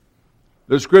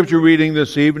The scripture reading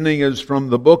this evening is from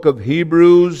the book of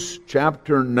Hebrews,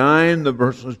 chapter 9, the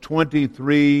verses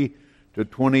 23 to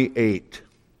 28.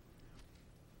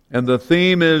 And the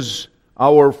theme is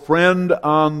our friend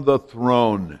on the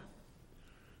throne,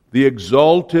 the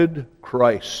exalted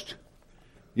Christ.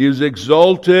 He is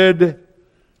exalted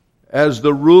as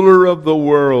the ruler of the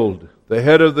world, the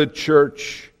head of the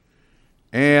church,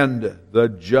 and the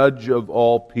judge of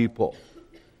all people.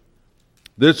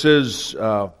 This is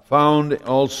found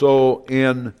also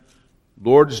in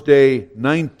Lord's Day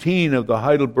 19 of the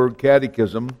Heidelberg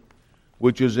Catechism,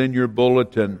 which is in your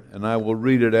bulletin, and I will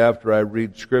read it after I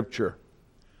read Scripture.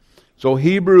 So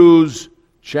Hebrews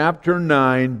chapter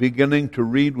 9, beginning to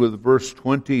read with verse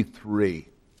 23.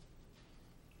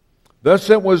 Thus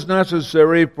it was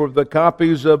necessary for the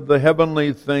copies of the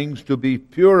heavenly things to be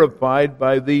purified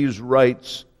by these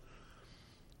rites,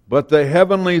 but the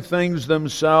heavenly things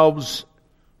themselves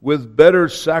with better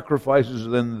sacrifices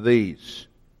than these.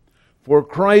 For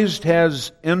Christ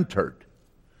has entered,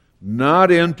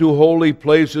 not into holy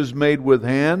places made with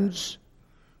hands,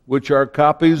 which are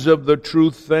copies of the true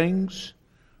things,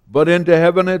 but into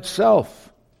heaven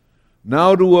itself,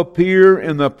 now to appear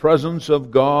in the presence of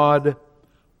God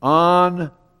on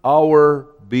our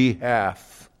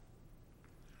behalf.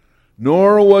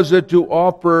 Nor was it to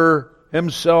offer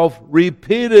himself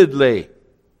repeatedly,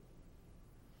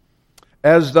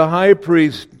 as the high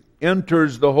priest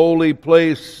enters the holy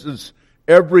places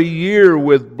every year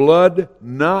with blood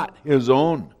not his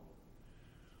own.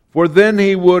 For then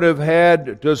he would have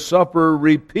had to suffer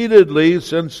repeatedly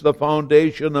since the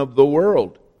foundation of the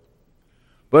world.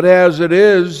 But as it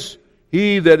is,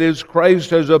 he that is Christ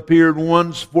has appeared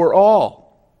once for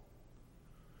all,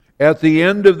 at the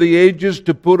end of the ages,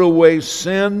 to put away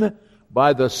sin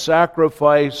by the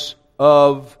sacrifice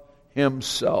of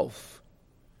himself.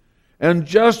 And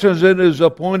just as it is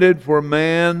appointed for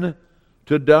man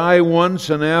to die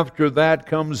once, and after that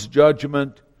comes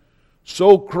judgment,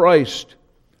 so Christ,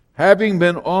 having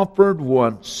been offered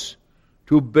once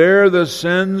to bear the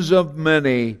sins of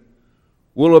many,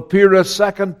 will appear a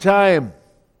second time,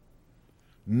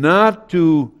 not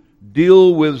to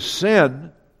deal with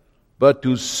sin, but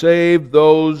to save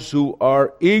those who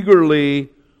are eagerly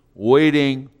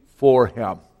waiting for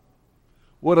him.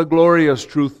 What a glorious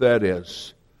truth that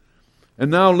is. And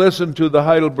now listen to the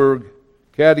Heidelberg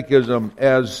Catechism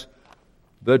as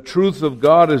the truth of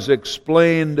God is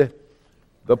explained,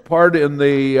 the part in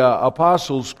the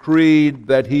Apostles' Creed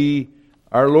that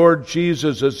our Lord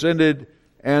Jesus, ascended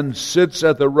and sits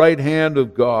at the right hand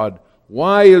of God.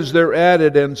 Why is there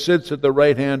added and sits at the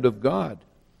right hand of God?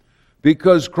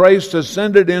 Because Christ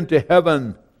ascended into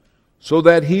heaven so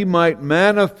that he might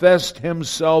manifest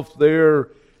himself there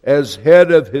as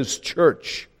head of his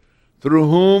church, through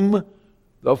whom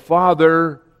the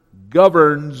Father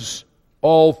governs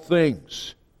all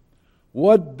things.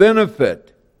 What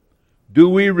benefit do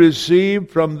we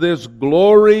receive from this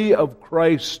glory of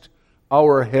Christ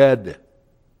our head?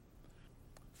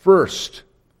 First,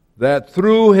 that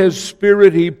through his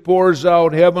Spirit he pours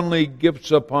out heavenly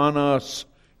gifts upon us,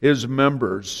 his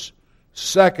members.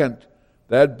 Second,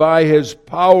 that by his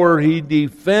power he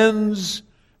defends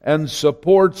and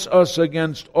supports us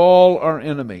against all our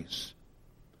enemies.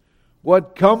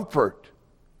 What comfort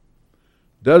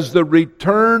does the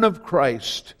return of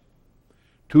Christ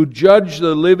to judge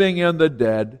the living and the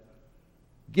dead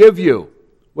give you?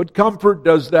 What comfort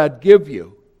does that give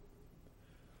you?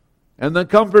 And the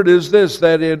comfort is this,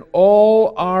 that in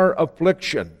all our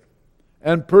affliction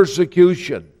and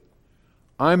persecution,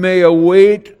 I may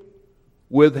await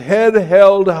with head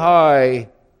held high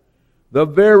the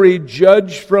very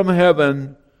judge from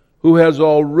heaven, who has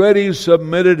already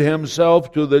submitted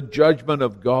himself to the judgment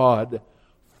of God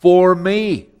for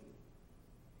me,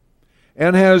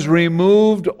 and has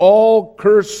removed all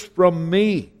curse from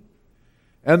me,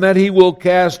 and that he will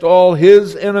cast all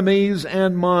his enemies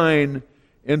and mine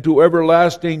into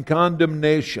everlasting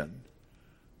condemnation.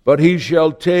 But he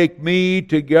shall take me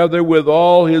together with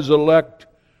all his elect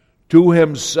to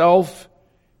himself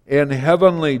in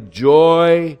heavenly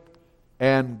joy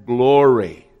and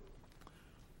glory.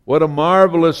 What a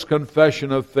marvelous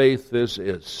confession of faith this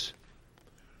is.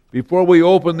 Before we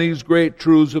open these great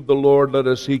truths of the Lord, let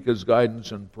us seek his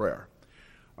guidance in prayer.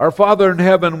 Our Father in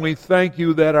heaven, we thank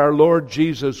you that our Lord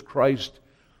Jesus Christ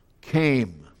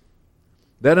came,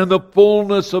 that in the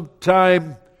fullness of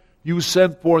time you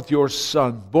sent forth your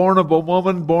Son, born of a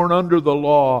woman, born under the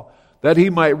law, that he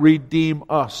might redeem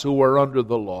us who are under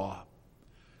the law.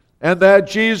 And that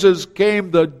Jesus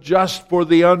came, the just for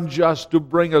the unjust, to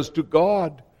bring us to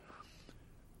God.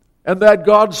 And that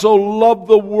God so loved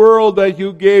the world that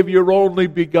you gave your only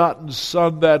begotten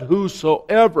Son, that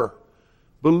whosoever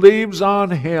believes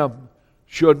on him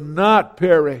should not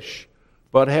perish,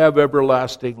 but have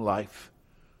everlasting life.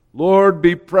 Lord,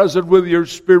 be present with your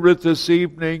Spirit this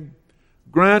evening.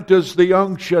 Grant us the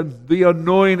unction, the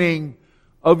anointing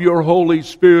of your Holy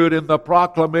Spirit in the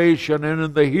proclamation and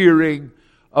in the hearing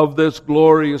of this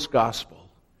glorious gospel.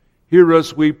 Hear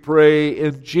us, we pray,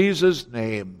 in Jesus'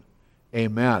 name.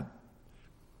 Amen.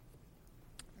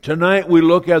 Tonight we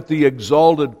look at the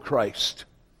exalted Christ.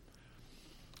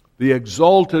 The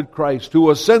exalted Christ who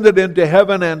ascended into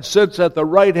heaven and sits at the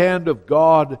right hand of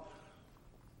God.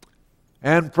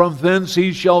 And from thence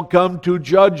he shall come to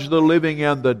judge the living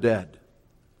and the dead.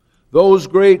 Those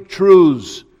great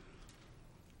truths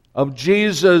of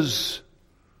Jesus'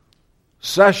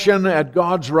 session at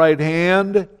God's right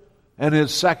hand and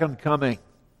his second coming.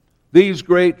 These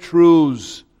great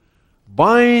truths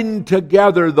bind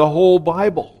together the whole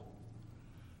Bible.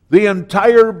 The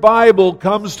entire Bible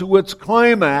comes to its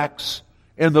climax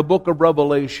in the book of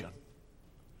Revelation.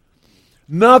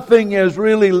 Nothing is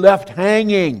really left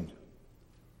hanging.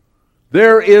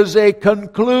 There is a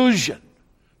conclusion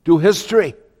to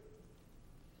history.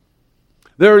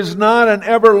 There is not an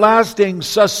everlasting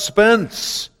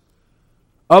suspense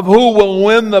of who will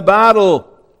win the battle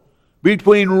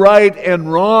between right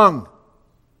and wrong.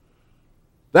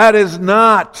 That is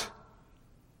not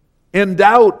in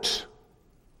doubt.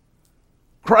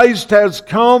 Christ has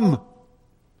come.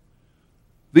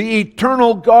 The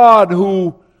eternal God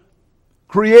who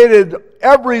created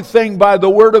everything by the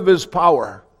word of his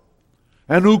power,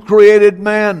 and who created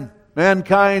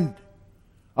mankind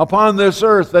upon this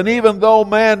earth. And even though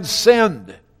man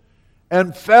sinned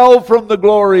and fell from the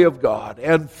glory of God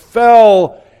and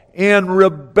fell in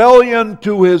rebellion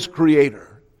to his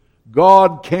Creator,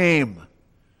 God came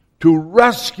to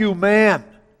rescue man.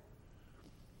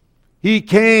 He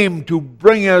came to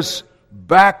bring us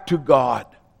back to God.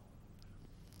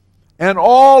 And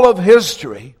all of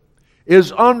history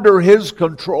is under his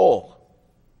control.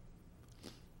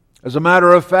 As a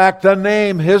matter of fact, the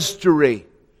name history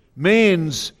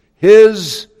means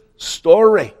his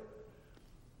story.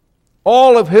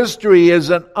 All of history is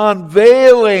an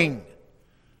unveiling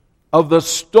of the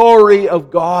story of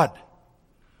God,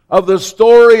 of the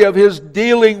story of his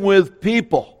dealing with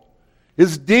people,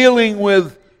 his dealing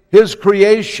with his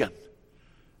creation.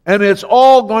 And it's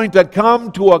all going to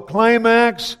come to a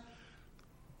climax,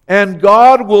 and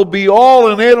God will be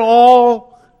all and in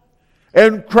all,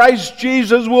 and Christ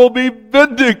Jesus will be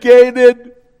vindicated.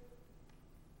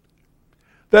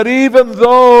 That even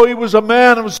though he was a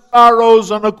man of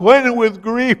sorrows and acquainted with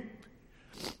grief,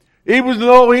 even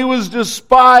though he was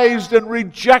despised and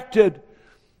rejected,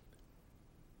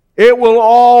 it will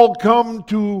all come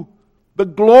to the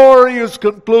glorious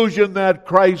conclusion that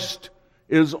Christ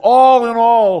is all in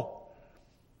all,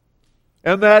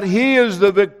 and that he is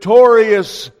the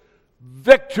victorious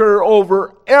victor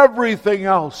over everything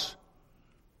else.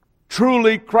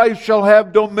 Truly, Christ shall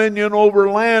have dominion over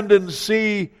land and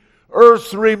sea.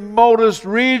 Earth's remotest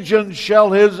region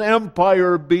shall his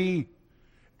empire be.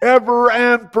 Ever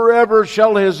and forever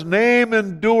shall his name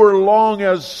endure. Long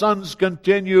as suns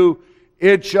continue,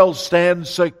 it shall stand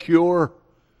secure.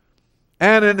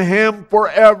 And in him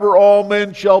forever all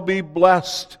men shall be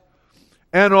blessed,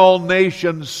 and all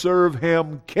nations serve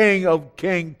him. King of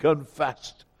kings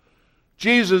confessed.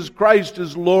 Jesus Christ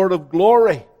is Lord of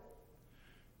glory.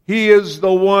 He is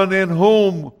the one in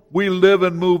whom we live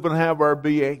and move and have our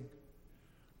being.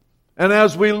 And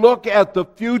as we look at the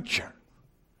future,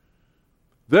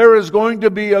 there is going to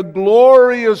be a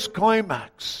glorious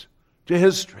climax to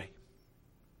history.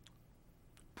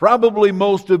 Probably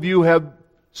most of you have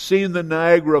seen the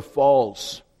Niagara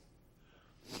Falls.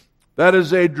 That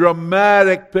is a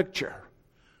dramatic picture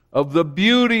of the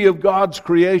beauty of God's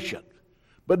creation.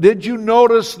 But did you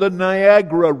notice the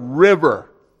Niagara River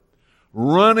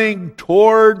running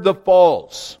toward the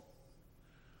falls?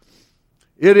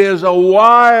 It is a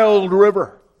wild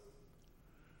river.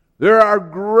 There are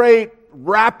great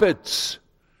rapids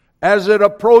as it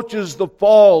approaches the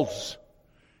falls.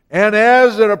 And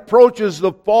as it approaches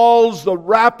the falls, the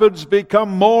rapids become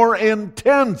more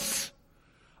intense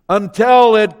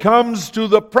until it comes to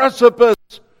the precipice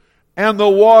and the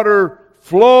water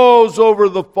flows over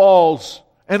the falls.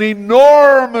 An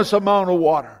enormous amount of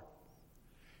water.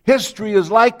 History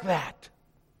is like that.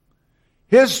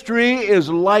 History is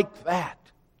like that.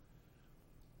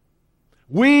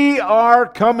 We are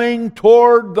coming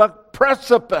toward the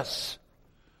precipice.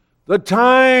 The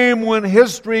time when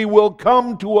history will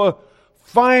come to a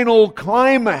final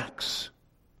climax.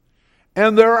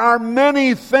 And there are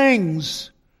many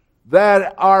things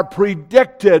that are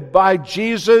predicted by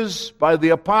Jesus, by the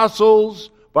apostles,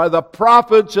 by the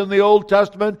prophets in the Old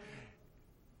Testament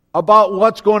about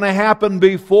what's going to happen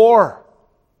before.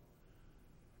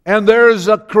 And there's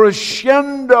a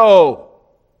crescendo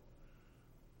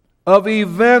of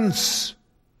events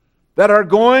that are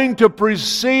going to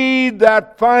precede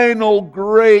that final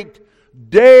great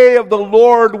day of the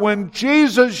Lord when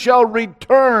Jesus shall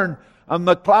return on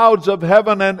the clouds of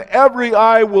heaven and every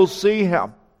eye will see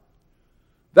Him.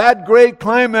 That great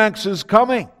climax is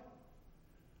coming.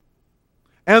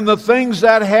 And the things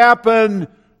that happen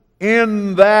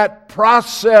in that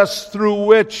process through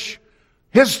which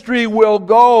history will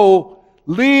go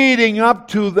leading up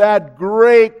to that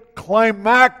great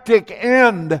climactic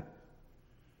end,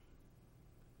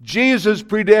 Jesus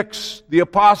predicts, the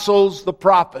apostles, the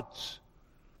prophets.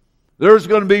 There's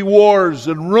going to be wars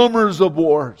and rumors of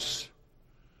wars.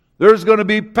 There's going to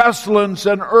be pestilence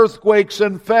and earthquakes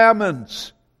and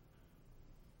famines.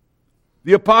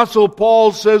 The Apostle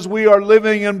Paul says we are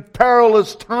living in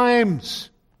perilous times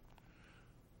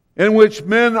in which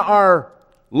men are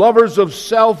lovers of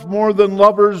self more than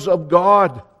lovers of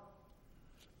God,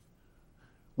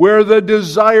 where the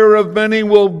desire of many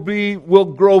will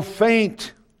grow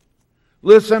faint.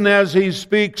 Listen as he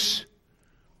speaks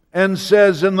and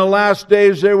says, in the last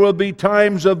days there will be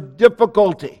times of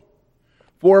difficulty,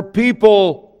 for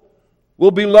people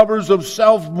will be lovers of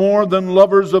self more than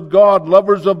lovers of God,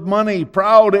 lovers of money,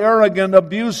 proud, arrogant,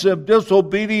 abusive,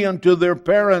 disobedient to their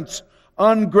parents,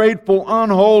 ungrateful,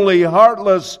 unholy,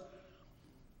 heartless,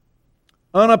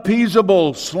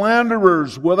 unappeasable,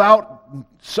 slanderers, without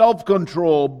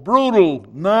self-control, brutal,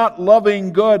 not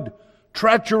loving good,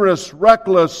 treacherous,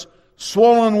 reckless,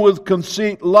 swollen with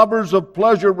conceit, lovers of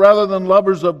pleasure rather than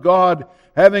lovers of God,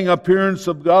 having appearance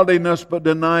of godliness but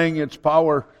denying its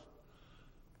power.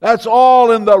 That's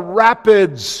all in the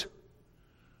rapids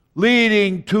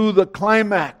leading to the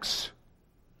climax.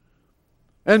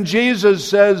 And Jesus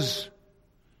says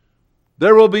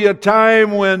there will be a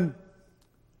time when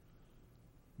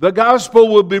the gospel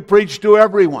will be preached to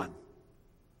everyone.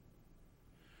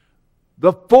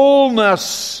 The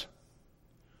fullness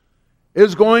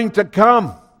is going to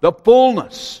come. The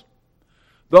fullness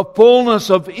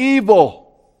of evil.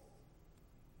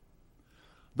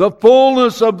 The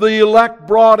fullness of the elect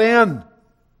brought in.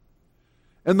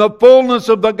 And the fullness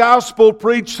of the gospel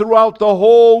preached throughout the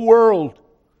whole world.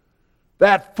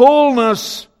 That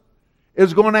fullness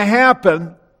is going to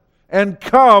happen and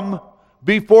come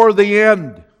before the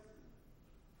end.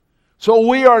 So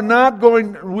we are not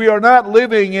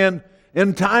living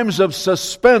in times of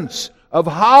suspense of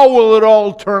how will it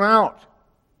all turn out.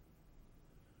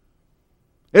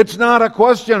 It's not a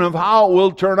question of how it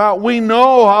will turn out. We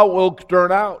know how it will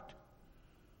turn out.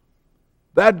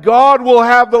 That God will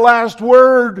have the last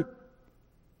word.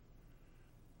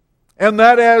 And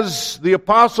that, as the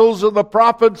apostles and the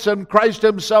prophets and Christ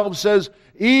Himself says,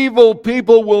 evil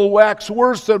people will wax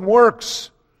worse than works,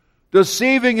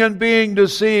 deceiving and being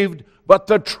deceived, but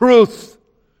the truth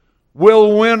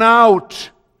will win out.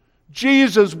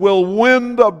 Jesus will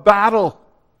win the battle.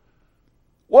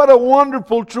 What a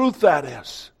wonderful truth that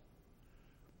is.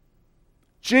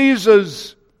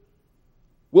 Jesus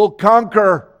will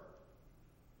conquer.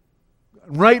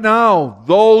 Right now,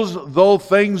 though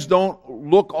things don't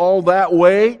look all that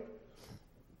way,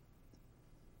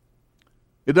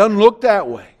 it doesn't look that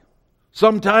way.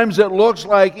 Sometimes it looks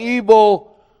like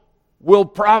evil will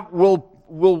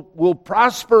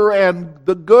prosper and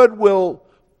the good will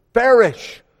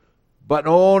perish. But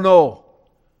oh no,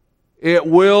 it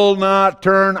will not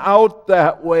turn out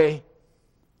that way.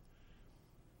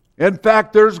 In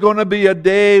fact, there's going to be a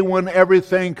day when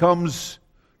everything comes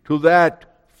to that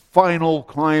final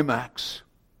climax.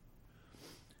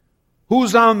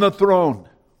 Who's on the throne?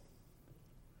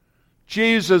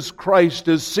 Jesus Christ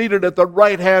is seated at the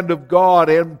right hand of God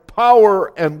in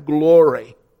power and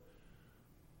glory.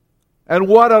 And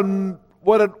what an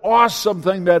awesome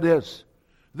thing that is.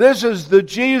 This is the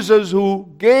Jesus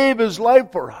who gave His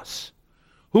life for us,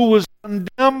 who was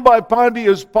condemned by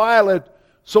Pontius Pilate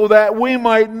so that we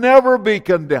might never be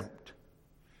condemned.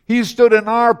 He stood in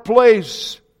our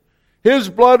place. His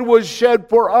blood was shed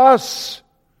for us,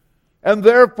 and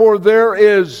therefore there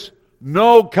is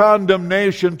no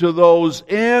condemnation to those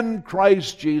in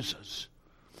Christ Jesus.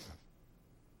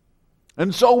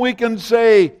 And so we can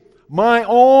say, my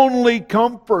only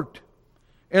comfort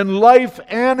in life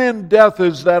and in death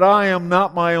is that I am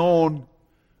not my own,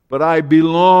 but I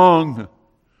belong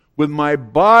with my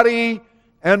body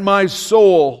and my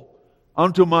soul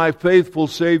unto my faithful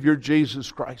Savior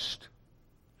Jesus Christ,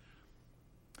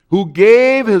 who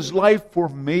gave his life for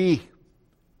me,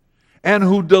 and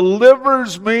who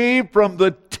delivers me from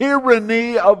the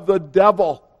tyranny of the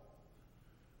devil,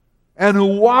 and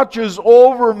who watches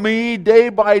over me day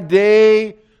by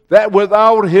day, that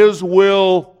without his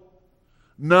will,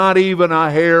 not even a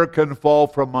hair can fall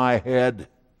from my head.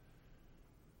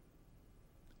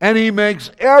 And he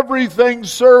makes everything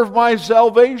serve my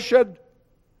salvation.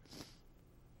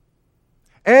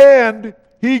 And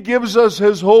he gives us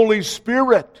his Holy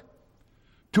Spirit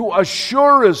to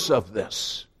assure us of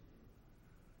this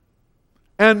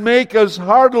and make us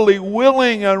heartily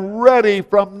willing and ready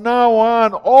from now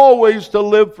on always to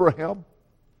live for him.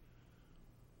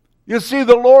 You see,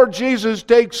 the Lord Jesus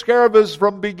takes care of us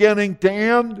from beginning to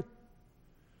end.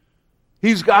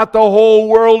 He's got the whole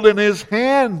world in his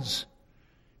hands.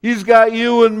 He's got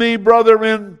you and me, brother,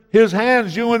 in his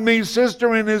hands. You and me,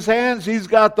 sister, in his hands. He's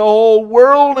got the whole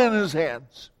world in his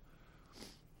hands.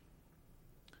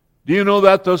 Do you know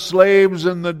that the slaves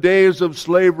in the days of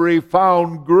slavery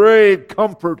found great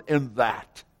comfort in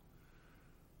that?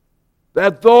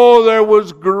 That though there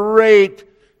was great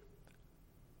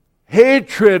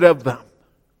hatred of them,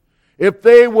 if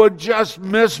they would just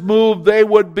mismove, they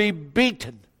would be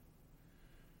beaten.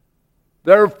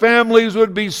 Their families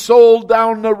would be sold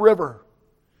down the river.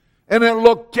 And it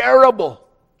looked terrible.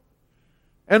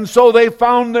 And so they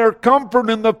found their comfort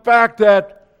in the fact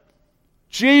that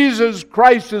Jesus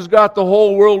Christ has got the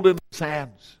whole world in his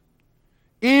hands.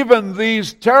 Even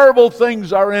these terrible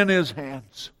things are in his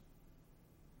hands.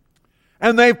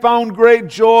 And they found great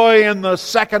joy in the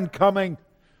second coming.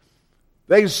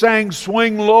 They sang,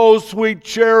 "Swing low, sweet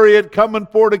chariot, coming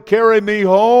for to carry me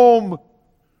home."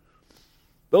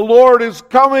 The Lord is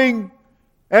coming,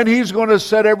 and he's going to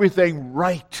set everything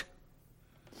right.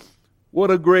 What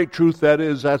a great truth that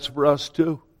is. That's for us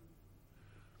too.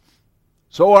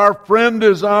 So our friend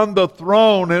is on the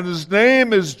throne, and his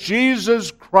name is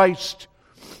Jesus Christ,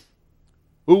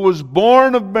 who was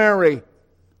born of Mary,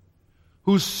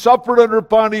 who suffered under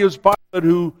Pontius Pilate,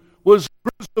 who was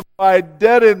crucified,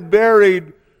 dead and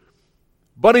buried,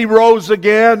 but he rose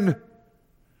again.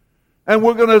 And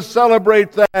we're going to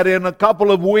celebrate that in a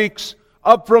couple of weeks.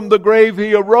 Up from the grave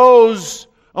he arose,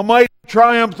 a mighty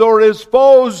triumph o'er his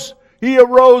foes. He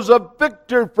arose a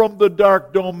victor from the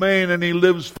dark domain, and he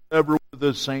lives forever with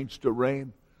the saints to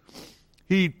reign.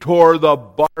 He tore the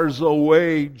bars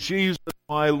away, Jesus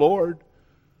my Lord.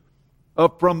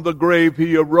 Up from the grave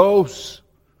he arose.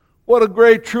 What a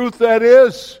great truth that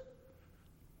is.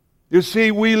 You see,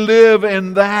 we live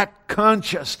in that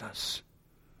consciousness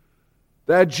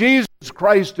that Jesus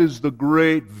Christ is the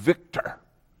great victor.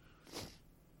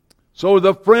 So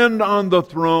the friend on the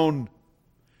throne,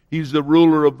 he's the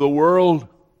ruler of the world.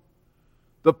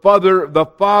 The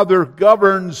Father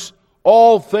governs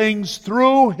all things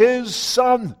through his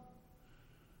Son,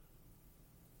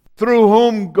 through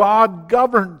whom God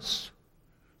governs.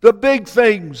 The big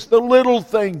things, the little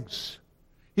things.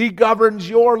 He governs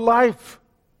your life.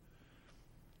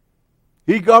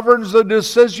 He governs the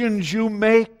decisions you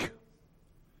make.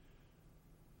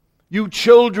 You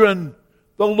children,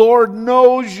 the Lord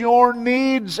knows your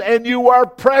needs, and you are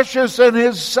precious in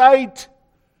his sight.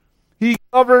 He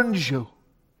governs you.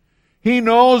 He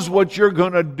knows what you're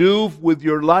going to do with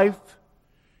your life.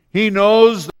 He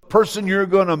knows the person you're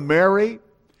going to marry.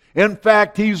 In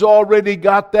fact, he's already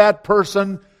got that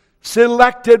person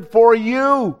selected for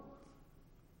you.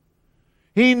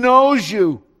 He knows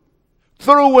you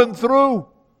through and through.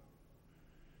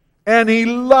 And he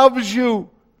loves you.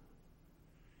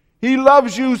 He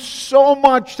loves you so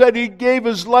much that he gave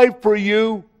his life for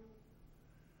you.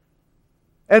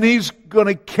 And he's going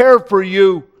to care for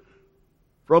you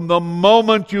from the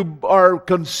moment you are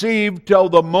conceived till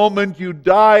the moment you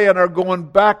die and are going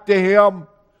back to him.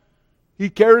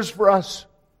 He cares for us.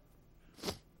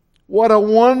 What a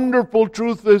wonderful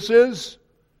truth this is.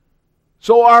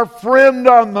 So our friend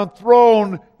on the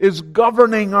throne is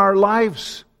governing our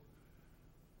lives.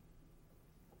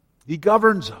 He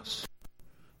governs us.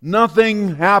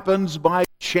 Nothing happens by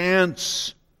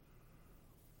chance.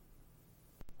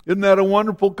 Isn't that a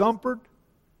wonderful comfort?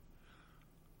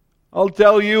 I'll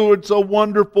tell you, it's a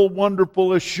wonderful,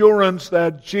 wonderful assurance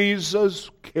that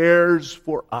Jesus cares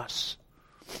for us.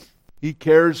 He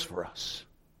cares for us.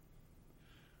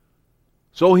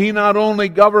 So he not only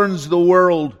governs the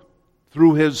world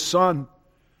through his Son,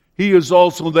 he is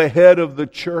also the head of the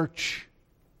church.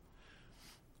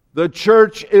 The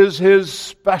church is his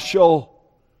special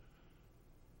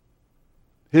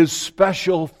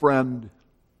friend.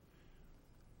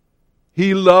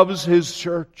 He loves his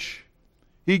church.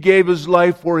 He gave his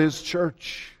life for his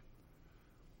church.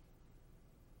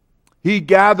 He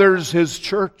gathers His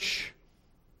church.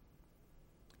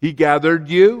 He gathered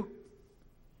you.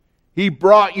 He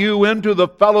brought you into the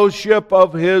fellowship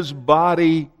of His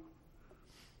body.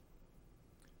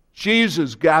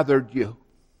 Jesus gathered you.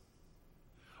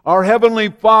 Our Heavenly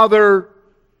Father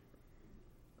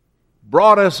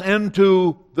brought us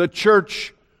into the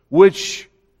church, which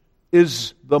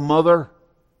is the mother.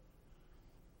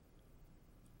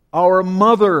 Our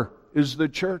mother is the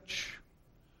church.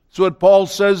 That's what Paul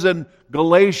says in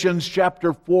Galatians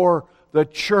chapter 4. The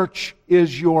church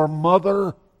is your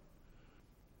mother.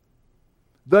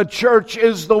 The church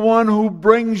is the one who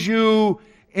brings you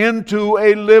into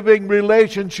a living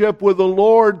relationship with the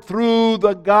Lord through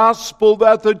the gospel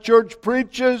that the church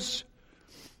preaches.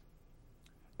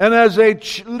 And as a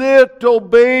little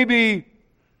baby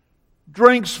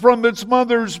drinks from its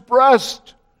mother's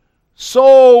breast,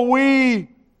 so we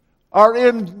are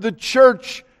in the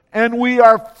church and we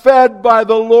are fed by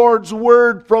the Lord's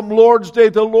Word from Lord's Day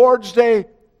to Lord's Day.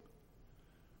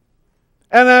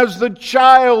 And as the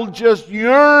child just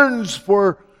yearns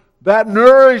for that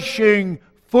nourishing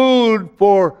food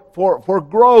for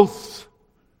growth,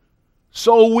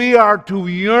 so we are to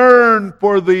yearn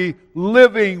for the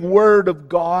living Word of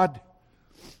God.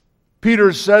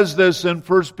 Peter says this in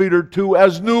 1 Peter 2,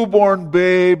 as newborn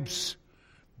babes,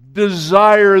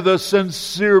 desire the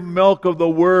sincere milk of the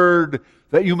Word,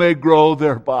 that you may grow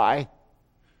thereby.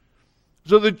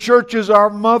 So the church is our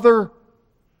mother.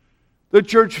 The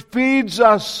church feeds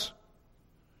us.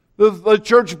 The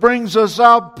church brings us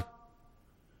up.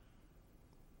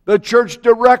 The church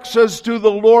directs us to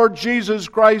the Lord Jesus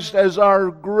Christ as our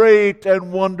great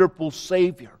and wonderful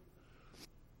Savior.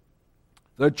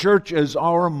 The church is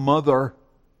our mother.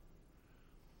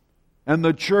 And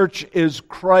the church is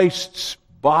Christ's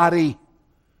body.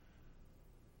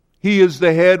 He is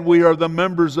the head. We are the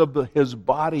members of His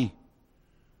body.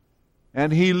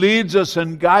 And He leads us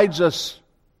and guides us.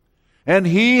 And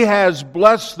He has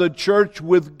blessed the church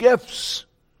with gifts.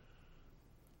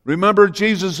 Remember,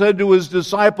 Jesus said to His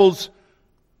disciples,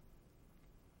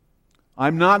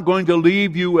 I'm not going to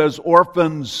leave you as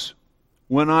orphans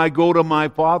when I go to my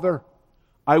Father.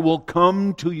 I will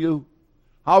come to you.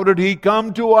 How did He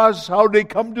come to us? How did He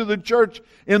come to the church?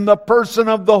 In the person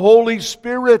of the Holy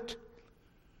Spirit.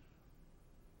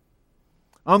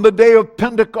 On the day of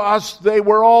Pentecost, they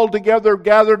were all together,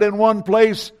 gathered in one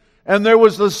place, and there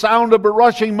was the sound of a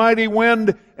rushing mighty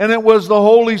wind, and it was the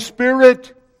Holy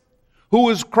Spirit, who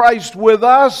is Christ with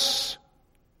us.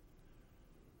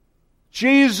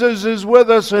 Jesus is with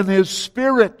us in His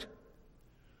Spirit.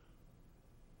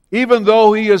 Even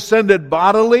though He ascended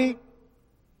bodily,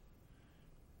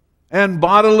 and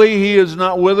bodily He is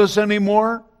not with us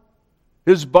anymore,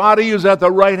 His body is at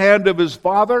the right hand of His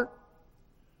Father,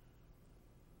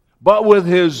 but with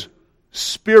His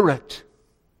Spirit,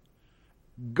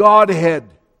 Godhead,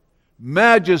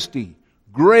 majesty,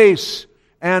 grace,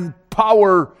 and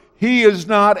power, He is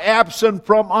not absent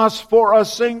from us for a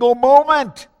single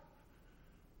moment.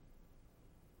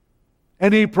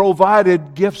 And He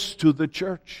provided gifts to the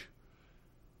church.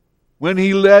 When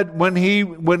He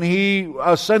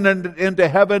ascended into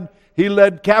heaven, He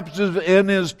led captives in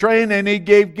His train and He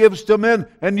gave gifts to men.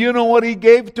 And you know what He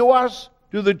gave to us,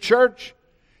 to the church?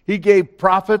 He gave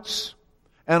prophets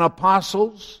and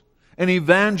apostles and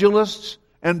evangelists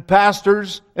and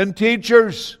pastors and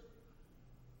teachers.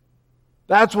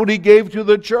 That's what He gave to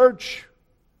the church.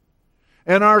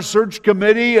 And our search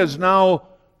committee is now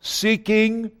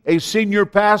seeking a senior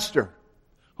pastor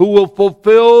who will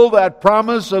fulfill that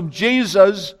promise of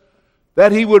Jesus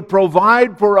that He would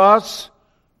provide for us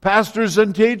pastors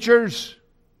and teachers.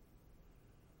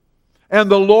 And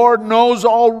the Lord knows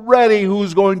already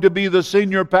who's going to be the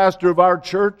senior pastor of our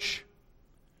church.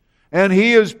 And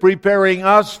He is preparing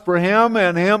us for Him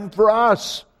and Him for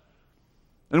us.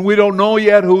 And we don't know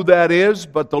yet who that is,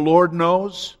 but the Lord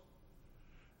knows.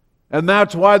 And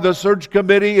that's why the search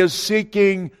committee is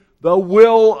seeking the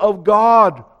will of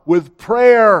God with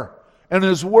prayer and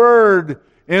His Word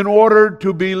in order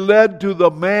to be led to the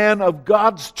man of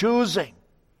God's choosing.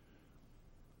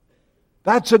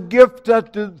 That's a gift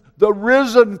that the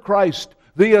risen Christ,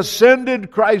 the ascended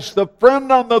Christ, the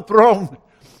friend on the throne,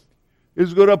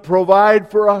 is going to provide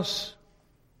for us.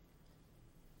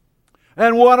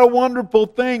 And what a wonderful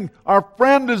thing. Our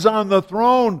friend is on the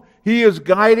throne. He is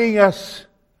guiding us.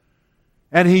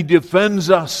 And He defends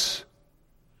us.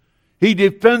 He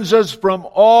defends us from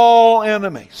all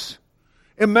enemies.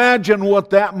 Imagine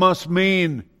what that must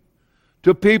mean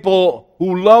to people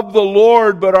who love the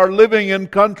Lord but are living in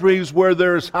countries where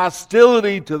there's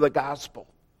hostility to the gospel.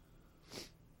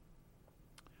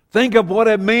 Think of what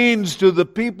it means to the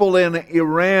people in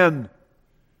Iran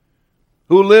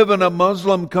who live in a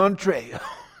Muslim country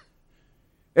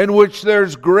in which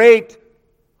there's great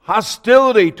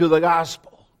hostility to the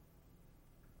gospel.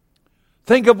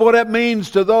 Think of what it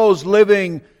means to those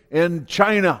living in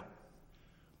China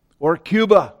or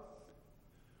Cuba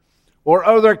or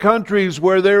other countries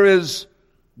where there is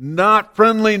not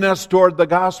friendliness toward the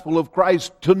gospel of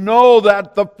Christ, to know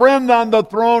that the friend on the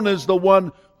throne is the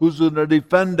one who's going to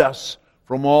defend us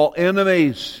from all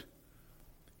enemies.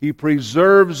 He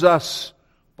preserves us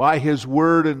by His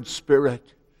Word and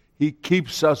Spirit. He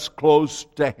keeps us close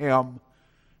to Him.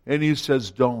 And He says,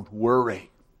 don't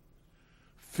worry.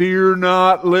 Fear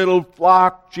not, little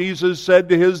flock, Jesus said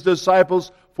to His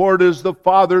disciples, for it is the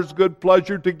Father's good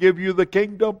pleasure to give you the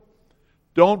kingdom.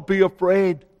 Don't be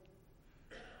afraid.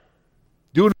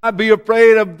 Do not be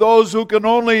afraid of those who can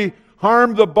only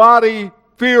harm the body.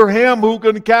 Fear Him who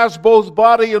can cast both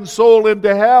body and soul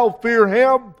into hell. Fear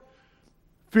Him.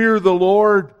 Fear the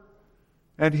Lord,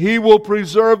 and He will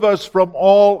preserve us from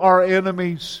all our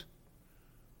enemies.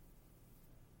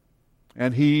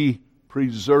 And He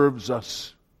preserves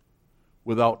us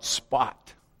without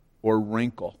spot or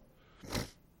wrinkle.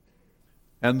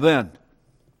 And then,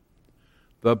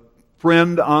 the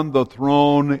friend on the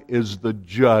throne is the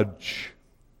judge.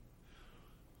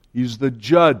 He's the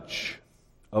judge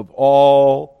of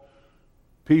all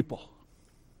people.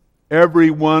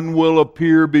 Everyone will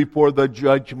appear before the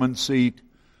judgment seat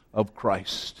of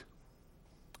Christ.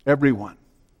 Everyone.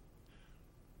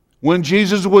 When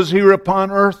Jesus was here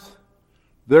upon earth,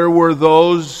 there were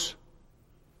those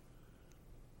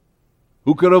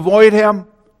who could avoid Him.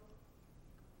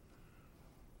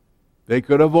 They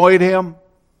could avoid Him.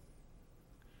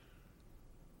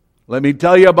 Let me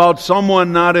tell you about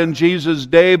someone not in Jesus'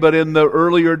 day, but in the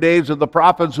earlier days of the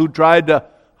prophets who tried to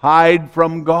hide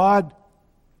from God.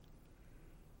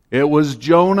 It was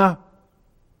Jonah.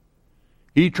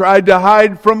 He tried to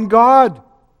hide from God.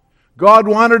 God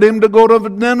wanted him to go to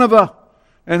Nineveh.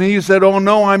 And he said, oh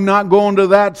no, I'm not going to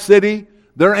that city.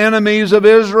 They're enemies of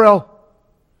Israel.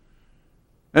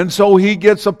 And so he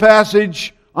gets a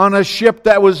passage on a ship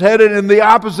that was headed in the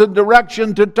opposite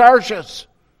direction to Tarshish.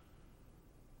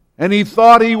 And he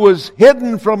thought he was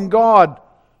hidden from God.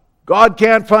 God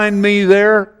can't find me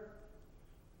there.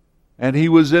 And he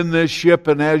was in this ship,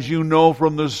 and as you know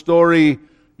from the story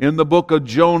in the book of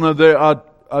Jonah,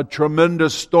 a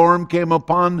tremendous storm came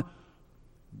upon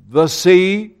the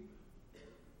sea,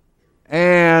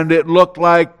 and it looked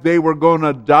like they were going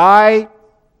to die,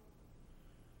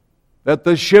 that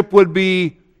the ship would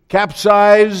be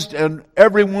capsized and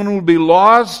everyone would be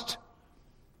lost.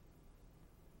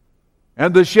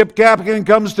 And the ship captain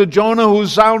comes to Jonah,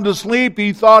 who's sound asleep.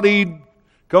 He thought he'd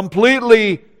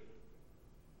completely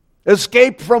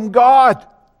escaped from God.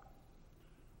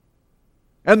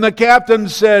 And the captain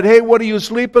said, hey, what are you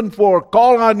sleeping for?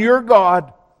 Call on your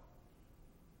God.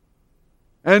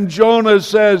 And Jonah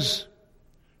says,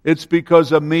 it's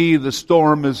because of me the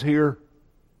storm is here.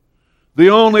 The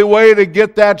only way to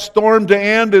get that storm to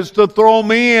end is to throw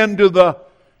me into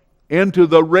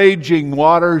the raging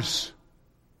waters.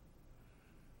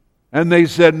 And they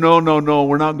said, no,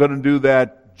 we're not going to do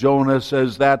that. Jonah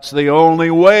says that's the only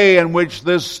way in which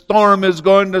this storm is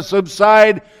going to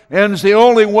subside, and it's the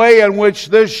only way in which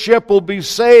this ship will be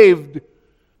saved.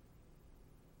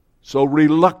 So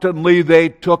reluctantly they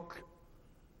took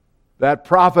that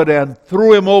prophet and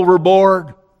threw him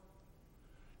overboard.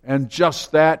 And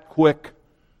just that quick,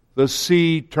 the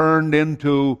sea turned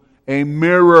into a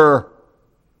mirror.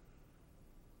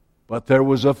 But there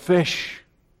was a fish,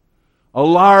 a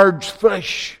large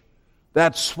fish,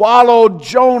 that swallowed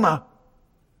Jonah.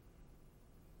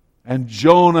 And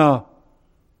Jonah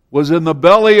was in the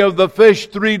belly of the fish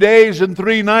 3 days and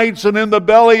 3 nights, and in the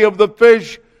belly of the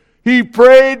fish he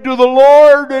prayed to the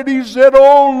Lord, and he said,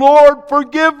 oh Lord,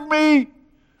 forgive me.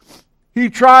 He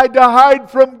tried to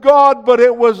hide from God, but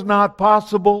it was not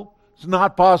possible. It's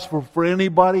not possible for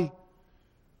anybody.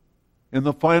 In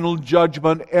the final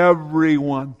judgment,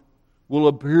 everyone will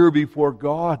appear before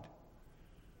God.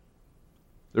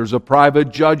 There's a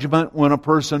private judgment when a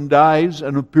person dies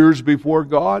and appears before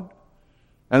God.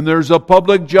 And there's a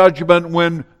public judgment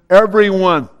when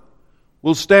everyone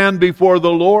will stand before the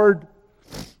Lord.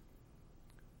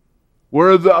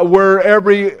 Where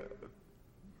every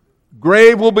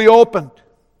grave will be opened,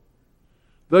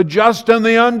 the just and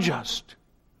the unjust,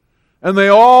 and they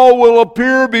all will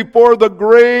appear before the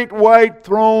great white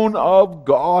throne of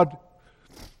God.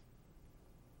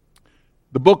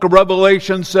 The book of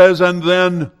Revelation says, and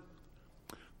then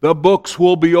the books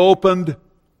will be opened,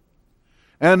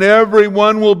 and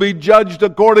everyone will be judged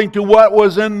according to what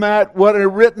was in that, what is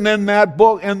written in that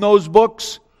book, in those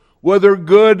books, whether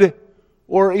good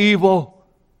or evil.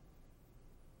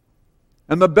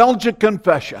 And the Belgic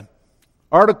Confession,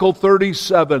 Article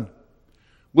 37,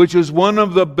 which is one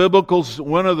of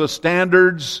the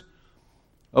standards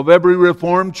of every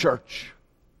Reformed church.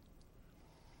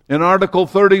 In Article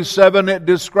 37, it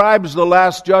describes the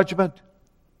last judgment.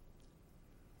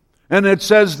 And it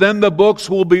says, then the books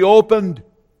will be opened.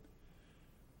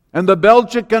 And the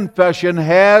Belgic Confession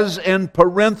has in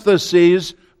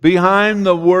parentheses behind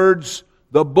the words,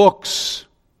 the books,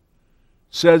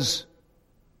 says,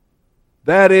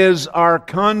 that is our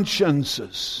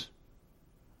consciences.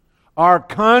 Our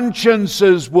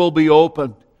consciences will be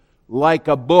opened like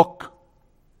a book.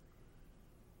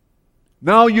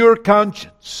 Now your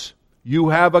conscience. You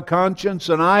have a conscience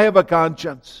and I have a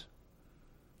conscience.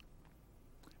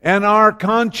 And our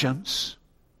conscience,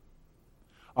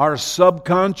 our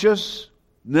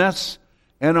subconsciousness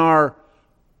and our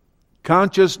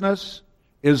consciousness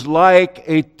is like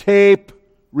a tape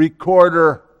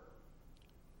recorder.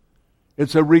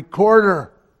 It's a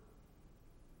recorder.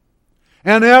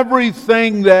 And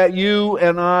everything that you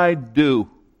and I do,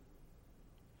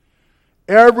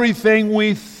 everything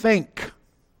we think,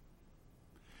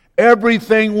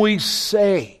 everything we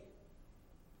say,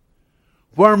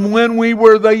 from when we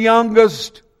were the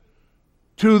youngest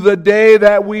to the day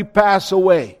that we pass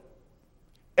away,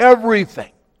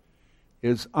 everything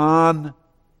is on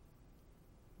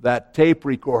that tape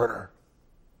recorder.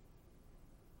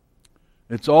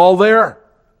 It's all there.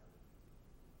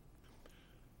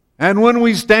 And when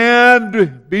we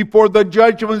stand before the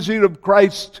judgment seat of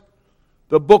Christ,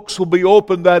 the books will be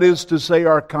opened, that is to say,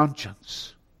 our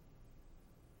conscience.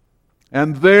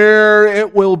 And there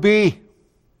it will be.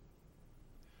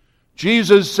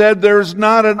 Jesus said there's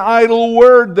not an idle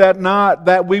word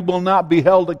that we will not be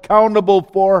held accountable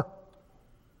for.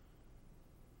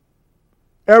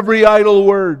 Every idle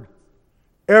word,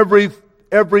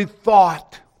 every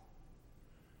thought,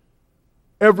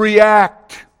 every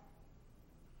act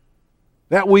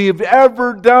that we've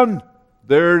ever done,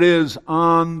 there it is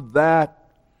on that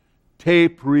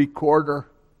tape recorder.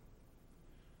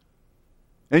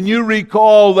 And you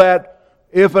recall that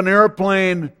if an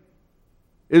airplane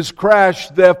is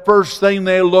crashed, the first thing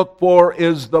they look for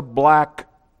is the black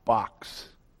box.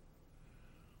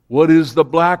 What is the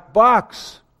black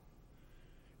box?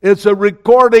 It's a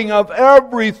recording of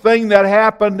everything that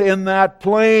happened in that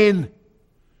plane.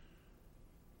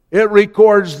 It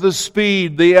records the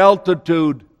speed, the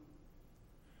altitude,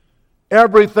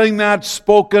 everything that's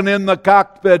spoken in the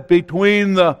cockpit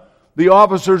between the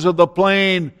officers of the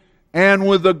plane and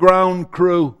with the ground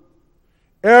crew.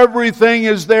 Everything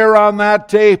is there on that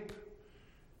tape.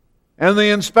 And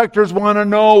the inspectors want to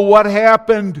know what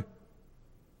happened.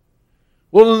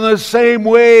 Well, in the same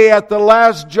way, at the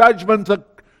last judgment,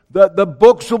 the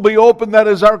books will be opened, that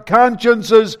is our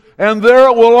consciences, and there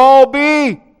it will all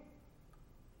be.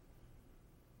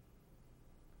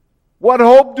 What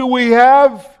hope do we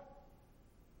have?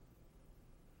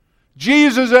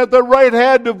 Jesus at the right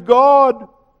hand of God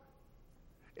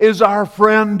is our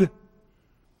friend.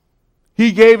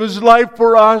 He gave His life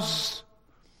for us.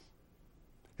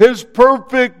 His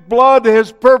perfect blood,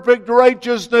 His perfect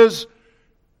righteousness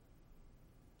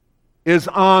is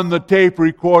on the tape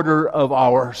recorder of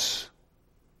ours.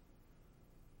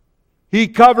 He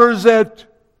covers it.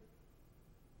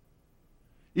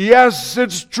 Yes,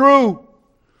 it's true.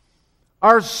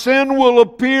 Our sin will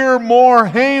appear more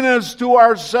heinous to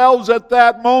ourselves at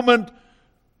that moment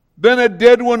than it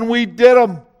did when we did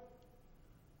them.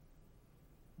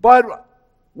 But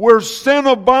where sin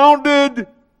abounded,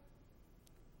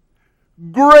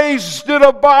 grace did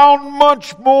abound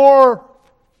much more.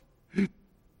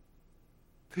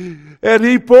 And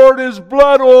He poured His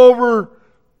blood over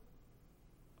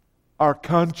our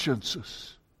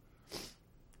consciences.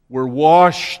 We're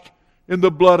washed in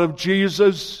the blood of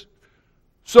Jesus,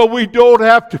 so we don't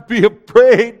have to be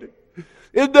afraid.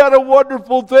 Isn't that a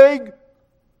wonderful thing?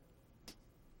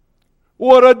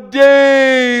 What a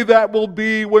day that will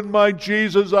be when my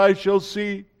Jesus I shall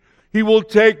see. He will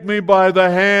take me by the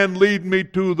hand, lead me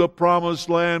to the promised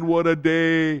land. What a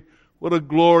day, what a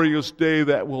glorious day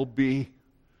that will be.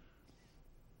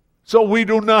 So we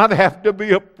do not have to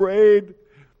be afraid.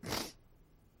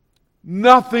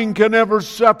 Nothing can ever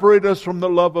separate us from the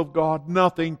love of God.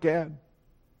 Nothing can.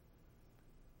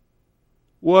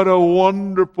 What a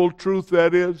wonderful truth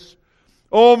that is.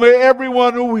 Oh, may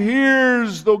everyone who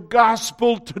hears the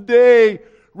gospel today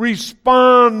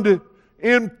respond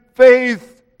in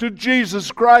faith to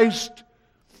Jesus Christ.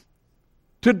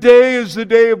 Today is the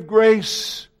day of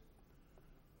grace.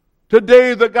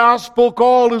 Today the gospel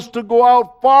call is to go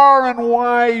out far and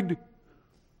wide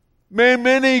May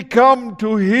many come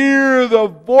to hear the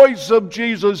voice of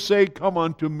Jesus say, "Come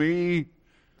unto me,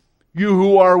 you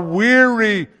who are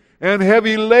weary and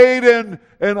heavy laden,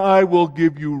 and I will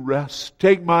give you rest.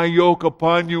 Take my yoke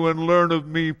upon you and learn of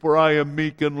me, for I am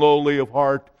meek and lowly of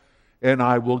heart, and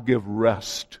I will give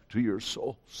rest to your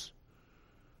souls."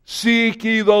 Seek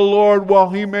ye the Lord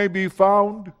while he may be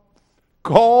found.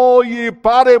 Call ye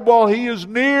upon him while he is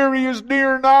near. He is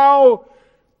near now.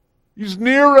 He's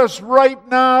near us right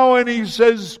now, and he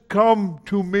says, "Come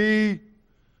to me."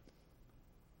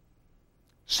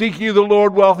 Seek ye the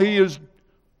Lord while he is,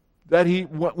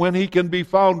 when he can be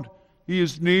found, he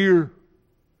is near.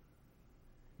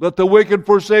 Let the wicked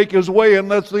forsake his way, and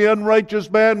let the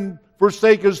unrighteous man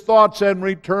forsake his thoughts, and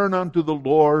return unto the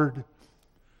Lord,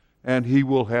 and he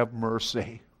will have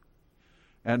mercy,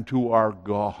 and to our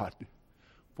God,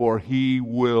 for he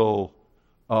will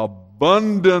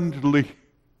abundantly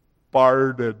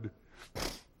pardon.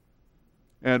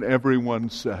 And everyone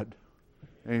said,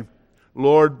 Amen.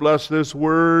 Lord, bless this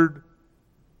word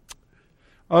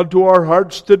unto our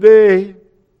hearts today.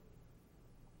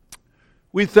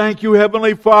 We thank you,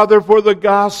 Heavenly Father, for the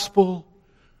gospel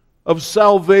of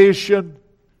salvation,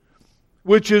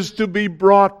 which is to be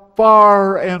brought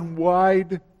far and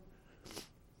wide.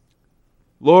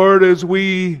 Lord, as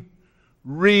we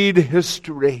read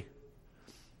history,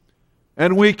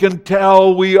 and we can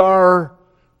tell we are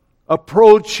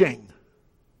approaching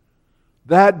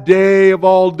that day of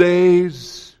all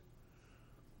days,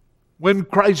 when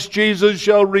Christ Jesus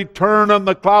shall return on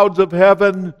the clouds of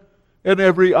heaven, and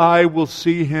every eye will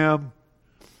see him.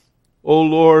 O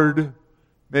Lord,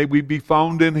 may we be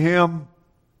found in him,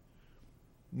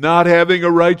 not having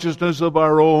a righteousness of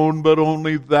our own, but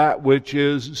only that which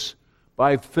is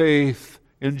by faith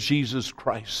in Jesus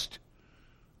Christ.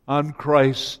 On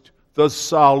Christ, the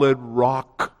solid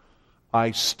rock,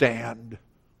 I stand.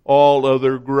 All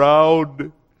other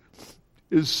ground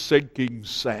is sinking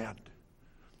sand.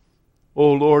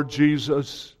 O Lord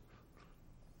Jesus,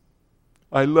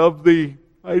 I love thee.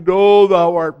 I know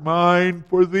thou art mine.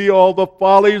 For thee all the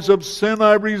follies of sin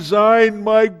I resign.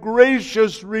 My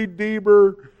gracious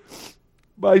Redeemer,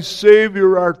 my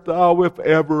Savior art thou. If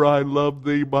ever I love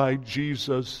thee, my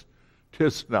Jesus,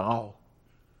 'tis now.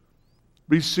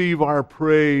 Receive our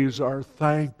praise, our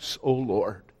thanks, O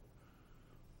Lord.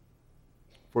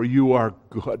 For you are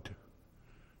good.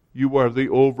 You are the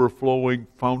overflowing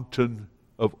fountain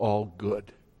of all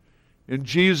good. In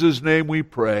Jesus' name we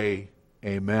pray.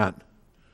 Amen.